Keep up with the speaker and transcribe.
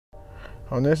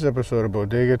On this episode of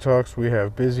Bodega Talks, we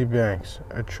have Bizzy Banks,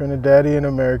 a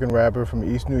Trinidadian-American rapper from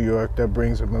East New York that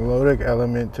brings a melodic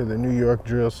element to the New York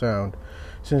drill sound.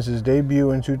 Since his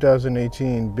debut in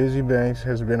 2018, Bizzy Banks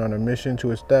has been on a mission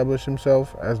to establish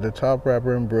himself as the top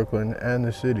rapper in Brooklyn and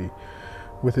the city.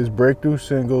 With his breakthrough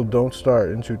single, Don't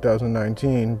Start, in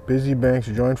 2019, Bizzy Banks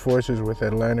joined forces with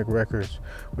Atlantic Records.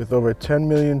 With over 10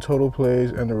 million total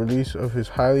plays and the release of his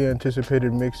highly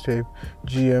anticipated mixtape,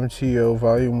 GMTO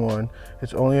Volume 1,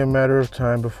 it's only a matter of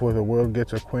time before the world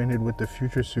gets acquainted with the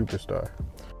future superstar.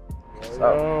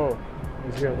 Yo,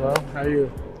 what's good, bro? How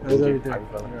you? How's everything? How you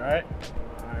feeling? You alright?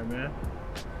 Alright, man.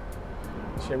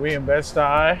 Shit, we in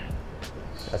Bed-Stuy.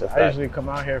 That's a fact. I usually come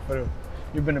out here for the...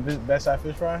 You been to Bed-Stuy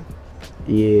Fish Fry?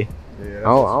 Yeah. Yeah, I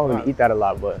don't really eat that a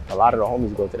lot, but a lot of the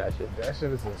homies go to that shit. That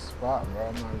shit is a spot, bro.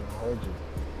 I'm not gonna hold you.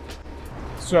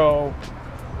 So,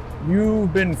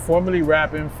 you've been formally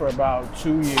rapping for about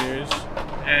 2 years,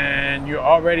 and you're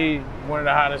already one of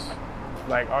the hottest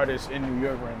artists in New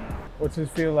York right now. What's it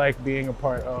feel like being a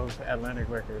part of Atlantic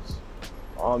Records?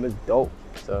 It's dope.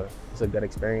 It's a good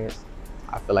experience.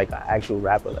 I feel like an actual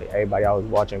rapper, like everybody I was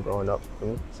watching growing up,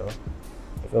 so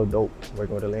it feel dope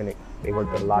working with Atlantic. They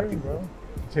work with a lot of people. Bro.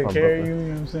 Take care of you, you know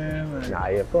what I'm saying? Like, nah,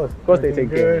 yeah, of course they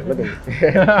take care of me. Look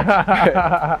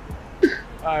at me.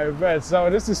 All right, bet. So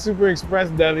this is Super Express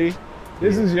Deli.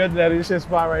 This is your deli. This your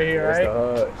spot right here, right?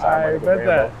 All right, bet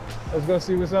that. Let's go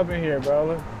see what's up in here,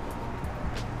 bro.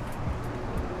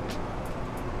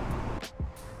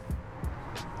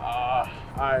 All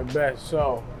right, bet.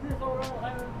 So,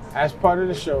 as part of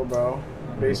the show, bro,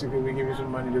 basically we give you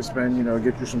some money to spend, you know,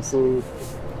 get you some food,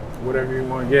 whatever you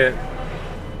want to get.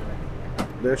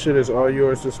 That shit is all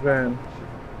yours to spend.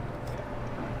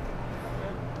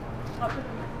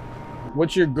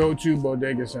 What's your go-to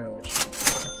bodega sandwich?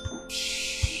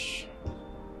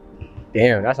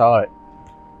 Damn, that's hard.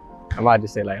 I might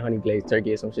just say like honey glazed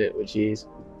turkey or some shit with cheese.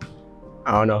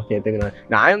 I don't know, can't think of that.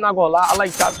 Nah, I am not gonna lie, I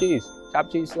like chopped cheese.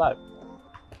 Chopped cheese slap.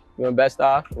 You want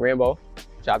Bed-Stuy, Rainbow,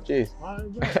 chopped cheese.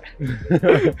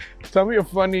 Tell me a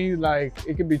funny, like,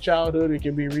 it could be childhood, it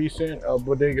could be recent, a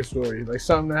bodega story. Like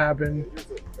something that happened,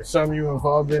 or something you were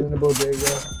involved in the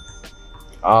bodega.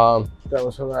 That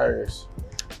was hilarious.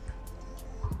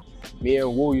 Me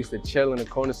and Wu used to chill in the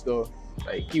corner store.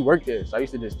 Like, he worked there, so I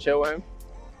used to just chill with him.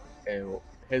 And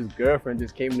his girlfriend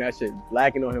just came in that shit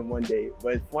blacking on him one day.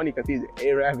 But it's funny because he's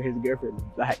Arab and his girlfriend is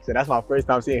black. So that's my first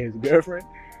time seeing his girlfriend.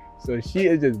 So she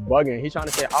is just bugging. He's trying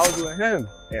to say I was with him.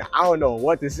 And I don't know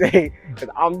what to say because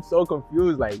I'm so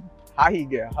confused. Like, how he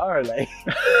get her? Like,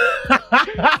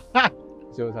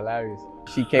 she was hilarious.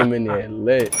 She came in there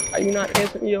lit. Are you not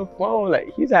answering your phone?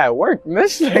 Like, he's at work,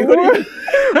 miss. Like, what are you?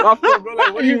 My phone, bro,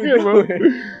 like, what are you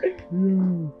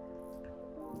doing?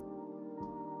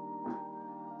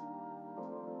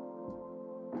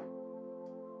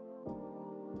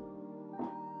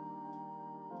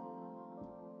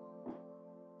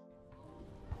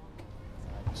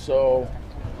 So,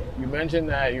 you mentioned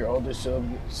that your older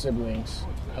siblings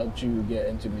helped you get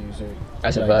into music.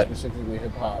 That's a fact. Specifically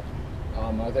hip hop.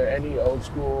 Are there any old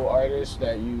school artists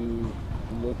that you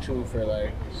look to for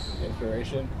like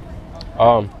inspiration?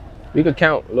 We could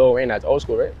count Lil Wayne as old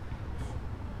school, right?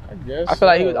 I guess. I feel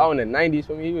like he was out in the 90s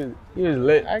for me. He was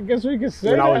lit. I guess we could say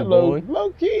when that. I was born. Low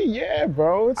key, yeah,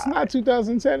 bro. It's not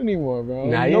 2010 anymore, bro.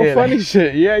 Nah, no yeah, funny like,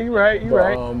 shit. Yeah, you right. You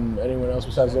right. anyone else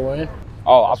besides Lil Wayne?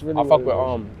 Oh, I really fuck with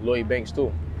Lloyd Banks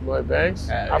too. Lloyd Banks?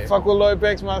 Yeah, I fuck with Lloyd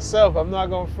Banks myself. I'm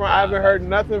not gonna front. I haven't heard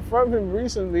nothing from him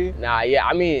recently. Nah, yeah,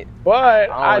 I mean,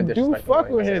 but I do do fuck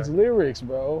with his lyrics,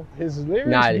 bro. His lyrics.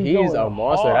 Nah, be he's going a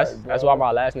monster. hard, That's why my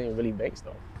last name really Banks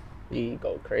though. He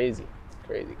go crazy.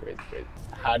 Crazy.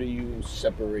 How do you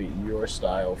separate your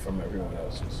style from everyone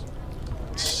else's?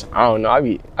 I don't know. I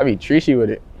be treachy with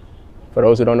it. For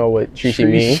those who don't know what treachy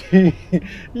mean,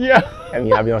 yeah. I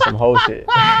mean, I be on some whole shit.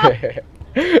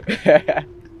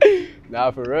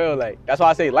 Nah, for real, like, that's why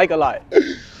I say like a lot.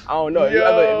 I don't know. If you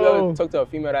ever talk to a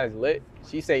female that's lit,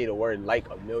 she say the word like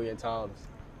a million times.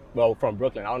 Well, from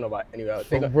Brooklyn. I don't know about anywhere else.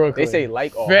 They say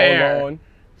like or hold on.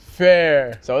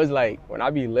 Fair. So it's like, when I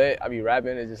be lit, I be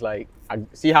rapping, it's just like, I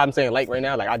see how I'm saying like right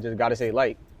now? Like, I just gotta say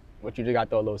like, but you just gotta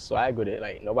throw a little swag with it.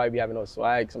 Like, nobody be having no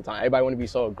swag sometimes. Everybody wanna be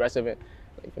so aggressive and,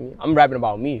 like, for me, I'm rapping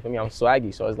about me. For me, I'm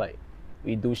swaggy. So it's like,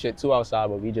 we do shit too outside,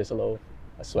 but we just a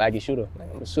swaggy shooter. Like,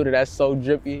 I'm a shooter that's so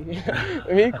drippy.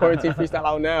 I mean, quarantine freestyle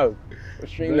out now. We'll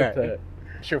stream that.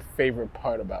 What's your favorite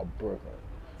part about Brooklyn?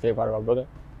 Favorite part about Brooklyn?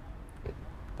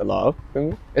 The love, feel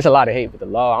me? It's a lot of hate, but the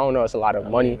love, I don't know, it's a lot of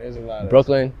money. There's a lot of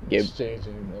Brooklyn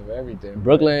exchanging of everything.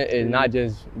 Brooklyn is not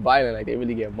just violent, like they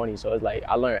really get money. So it's like,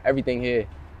 I learned everything here.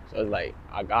 So it's like,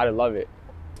 I gotta love it.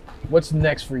 what's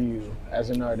next for you as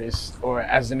an artist or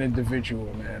as an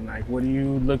individual, man? Like, what do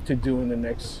you look to do in the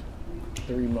next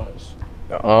 3 months?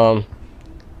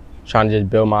 Trying to just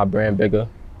build my brand bigger,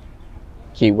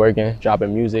 keep working,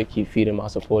 dropping music, keep feeding my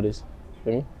supporters.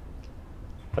 Feel me?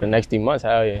 For the next 3 months,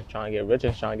 hell yeah, trying to get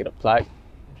richer, trying to get a plaque,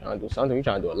 trying to do something. We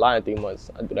trying to do a lot in 3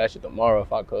 months. I'd do that shit tomorrow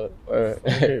if I could.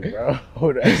 Okay, bro.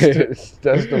 Oh, that's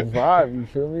the vibe. You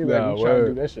feel me? Like, Nah, you trying to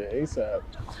do that shit ASAP.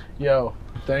 Yo,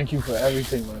 thank you for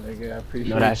everything, my nigga. I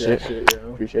appreciate that shit,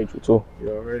 yo. Appreciate you too. You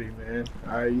already, man.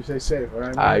 All right, you stay safe, all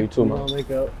right, man? All right, you too, man. Don't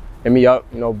wake up. Hit me up.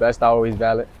 You know, best always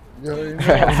valid. You already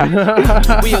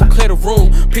know. We'll clear the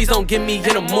room, please don't get me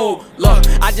in a mood. Look,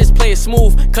 I just play it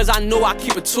smooth, cause I know I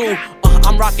keep it too.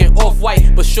 I'm rocking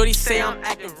off-white, but shorty say I'm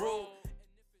acting rude.